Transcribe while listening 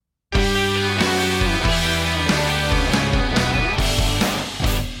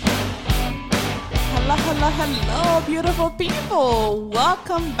Hello, beautiful people.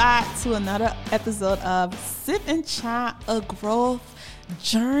 Welcome back to another episode of Sit and Chat, a growth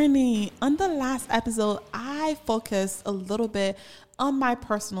journey. On the last episode, I focused a little bit on my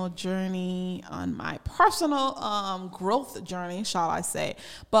personal journey, on my personal growth journey, shall I say.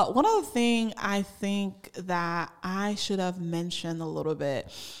 But one other thing I think that I should have mentioned a little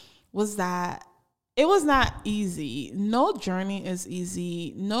bit was that it was not easy. No journey is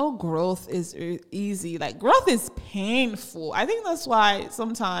easy. No growth is easy. Like, growth is painful. I think that's why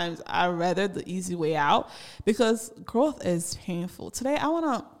sometimes I rather the easy way out, because growth is painful. Today, I want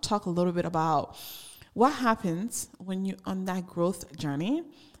to talk a little bit about what happens when you're on that growth journey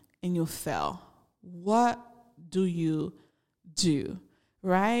and you fail. What do you do?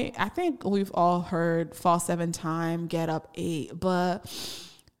 Right? I think we've all heard fall 7 times, get up 8, but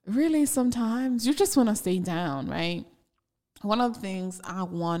really, sometimes you just want to stay down, right? One of the things I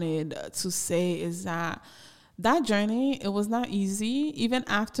wanted to say is that journey, it was not easy. Even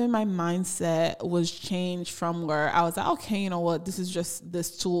after my mindset was changed from where I was like, okay, you know what, this is just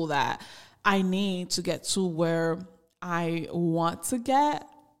this tool that I need to get to where I want to get,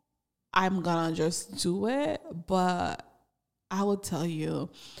 I'm gonna just do it. But I would tell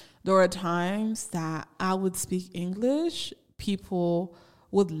you, there were times that I would speak English, people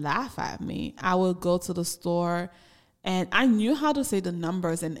would laugh at me. I would go to the store and I knew how to say the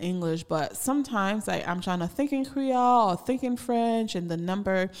numbers in English, but sometimes I'm trying to think in Creole or think in French and the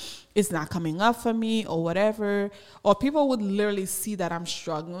number is not coming up for me or whatever. Or people would literally see that I'm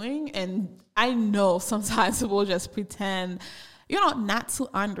struggling, and I know sometimes people just pretend, not to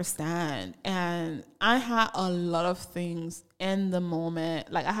understand. And I had a lot of things in the moment.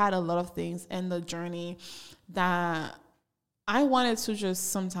 Like, I had a lot of things in the journey that I wanted to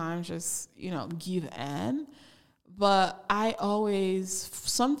sometimes give in, but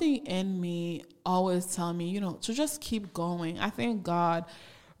something in me always tell me, to just keep going. I think God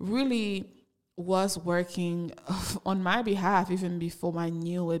really was working on my behalf even before I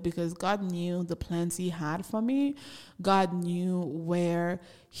knew it, because God knew the plans He had for me. God knew where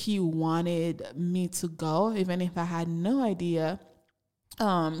He wanted me to go, even if I had no idea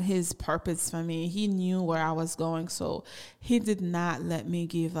His purpose for me. He knew where I was going, so He did not let me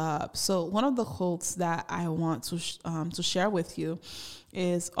give up. So one of the quotes that I want to share with you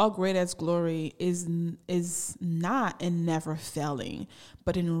is, our greatest glory is not in never failing,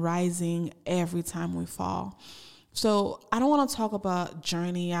 but in rising every time we fall. So I don't want to talk about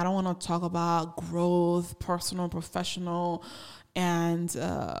journey. I don't want to talk about growth, personal, professional, and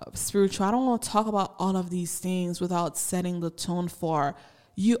spiritual. I don't want to talk about all of these things without setting the tone for,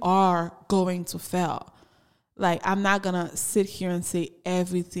 you are going to fail. Like, I'm not going to sit here and say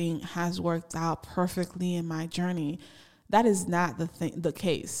everything has worked out perfectly in my journey. That is not the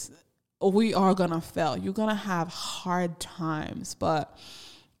case. We are going to fail. You're going to have hard times, but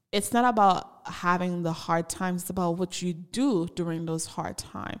it's not about having the hard times. It's about what you do during those hard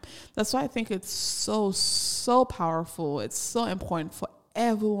times. That's why I think it's so powerful. It's so important for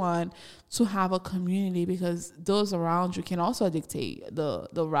everyone to have a community, because those around you can also dictate the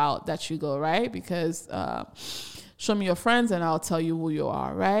route that you go, right? Because show me your friends and I'll tell you who you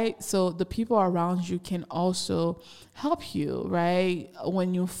are, right? So the people around you can also help you, right?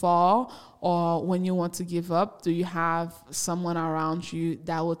 When you fall or when you want to give up, do you have someone around you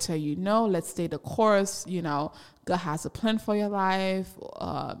that will tell you, no, let's stay the course, God has a plan for your life,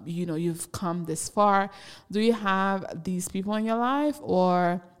 you've come this far. Do you have these people in your life,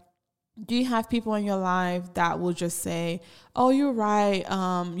 or do you have people in your life that will just say, oh, you're right,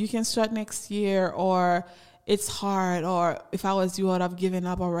 you can start next year, or it's hard, or if I was you, I'd have given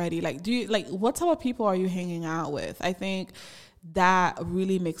up already? Like, what type of people are you hanging out with? I think that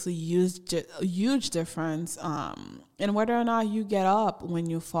really makes a huge difference in whether or not you get up when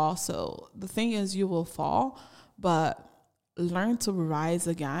you fall. So the thing is, you will fall, but learn to rise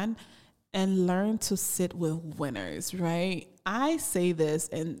again and learn to sit with winners, right? I say this,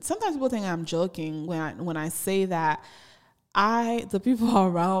 and sometimes people think I'm joking when I say that. The people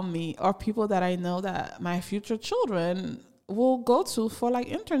around me are people that I know that my future children will go to for like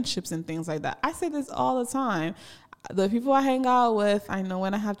internships and things like that. I say this all the time. The people I hang out with, I know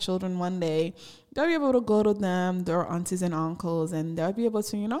when I have children one day, they'll be able to go to them, their aunties and uncles, and they'll be able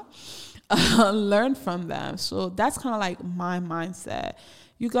to, learn from them. So that's kind of like my mindset.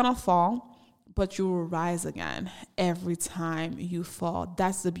 You're going to fall, but you will rise again every time you fall.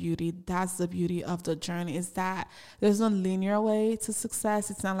 That's the beauty. That's the beauty of the journey, is that there's no linear way to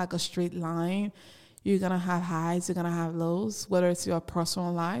success. It's not like a straight line. You're going to have highs, you're going to have lows, whether it's your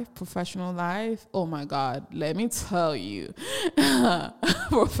personal life, professional life. Oh my God, let me tell you,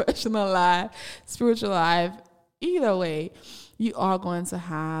 professional life, spiritual life, either way, you are going to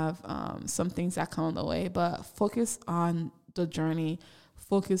have some things that come on the way, but focus on the journey,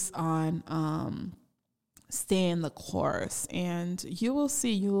 focus on staying the course, and you will see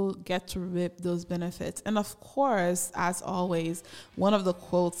you'll get to reap those benefits. And of course, as always, one of the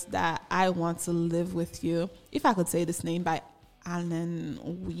quotes that I want to live with you, if I could say this name, by Alan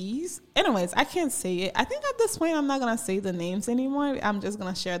Weiss. Anyways, I can't say it. I think at this point I'm not gonna say the names anymore. I'm just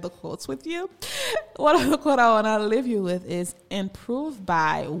gonna share the quotes with you. One of the quote I want to leave you with is, improve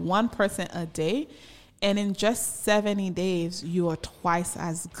by 1% a day, and in just 70 days you are twice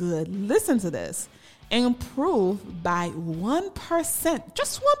as good. Listen to this. Improve by 1%,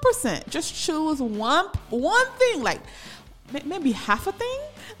 just 1%. Just choose one thing, like maybe half a thing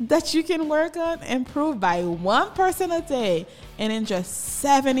that you can work on. Improve by 1% a day, and in just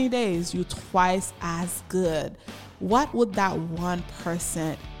 70 days, you're twice as good. What would that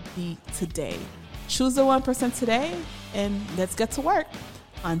 1% be today? Choose the 1% today, and let's get to work.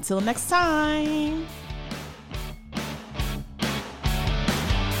 Until next time.